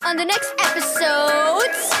on the next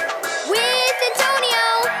episodes with Antonio.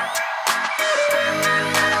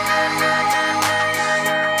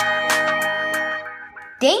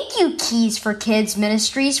 Thank you, Keys for Kids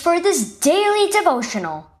Ministries, for this daily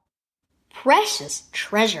devotional. Precious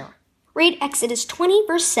treasure. Read Exodus 20,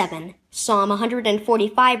 verse 7, Psalm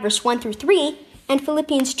 145, verse 1 through 3, and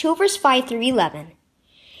Philippians 2, verse 5 through 11.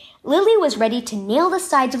 Lily was ready to nail the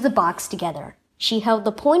sides of the box together. She held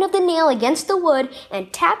the point of the nail against the wood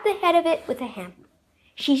and tapped the head of it with a hammer.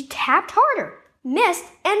 She tapped harder, missed,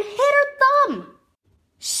 and hit her thumb.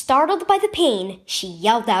 Startled by the pain, she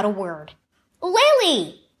yelled out a word.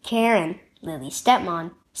 Lily! Karen, Lily's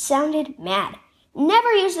stepmom, sounded mad.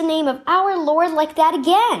 Never use the name of our Lord like that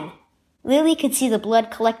again. Lily could see the blood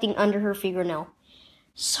collecting under her fingernail.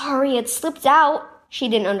 Sorry, it slipped out. She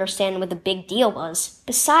didn't understand what the big deal was.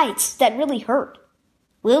 Besides, that really hurt.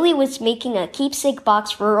 Lily was making a keepsake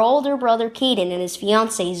box for her older brother Caden and his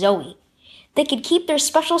fiancée Zoe. They could keep their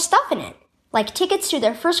special stuff in it, like tickets to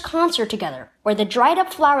their first concert together, or the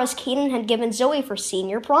dried-up flowers Caden had given Zoe for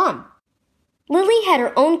senior prom. Lily had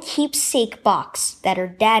her own keepsake box that her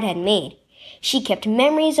dad had made. She kept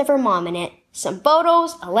memories of her mom in it, some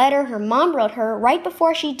photos, a letter her mom wrote her right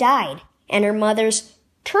before she died, and her mother's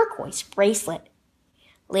turquoise bracelet.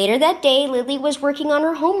 Later that day, Lily was working on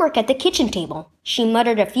her homework at the kitchen table. She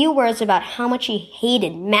muttered a few words about how much she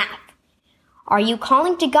hated math. Are you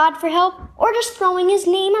calling to God for help, or just throwing his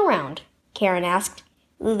name around? Karen asked.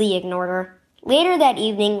 Lily ignored her. Later that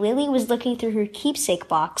evening, Lily was looking through her keepsake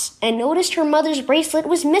box and noticed her mother's bracelet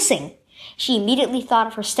was missing. She immediately thought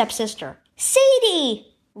of her stepsister.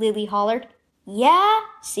 Sadie! Lily hollered. Yeah?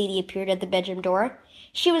 Sadie appeared at the bedroom door.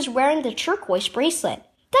 She was wearing the turquoise bracelet.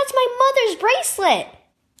 That's my mother's bracelet!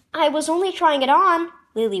 I was only trying it on.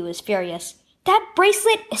 Lily was furious. That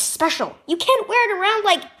bracelet is special. You can't wear it around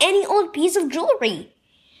like any old piece of jewelry.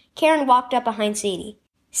 Karen walked up behind Sadie.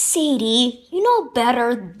 Sadie, you know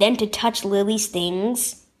better than to touch Lily's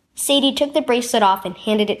things. Sadie took the bracelet off and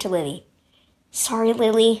handed it to Lily. Sorry,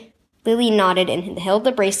 Lily. Lily nodded and held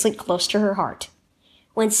the bracelet close to her heart.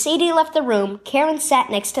 When Sadie left the room, Karen sat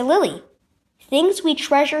next to Lily. Things we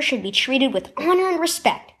treasure should be treated with honor and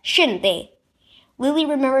respect, shouldn't they? Lily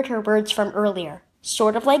remembered her words from earlier.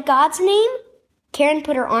 Sort of like God's name? Karen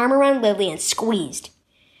put her arm around Lily and squeezed.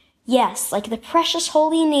 Yes, like the precious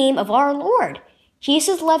holy name of our Lord.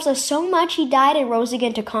 Jesus loves us so much he died and rose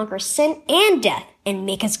again to conquer sin and death and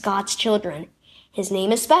make us God's children. His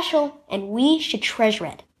name is special, and we should treasure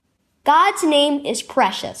it. God's name is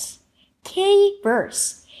precious. Key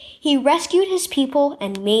verse. He rescued his people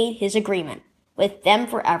and made his agreement with them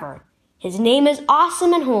forever. His name is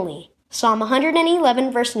awesome and holy. Psalm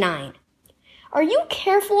 111, verse 9. Are you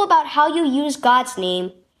careful about how you use God's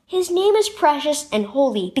name? His name is precious and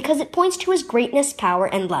holy because it points to his greatness, power,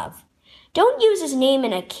 and love. Don't use his name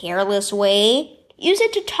in a careless way. Use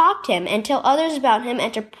it to talk to him and tell others about him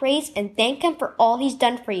and to praise and thank him for all he's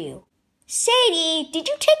done for you. Sadie, did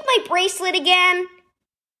you take my bracelet again?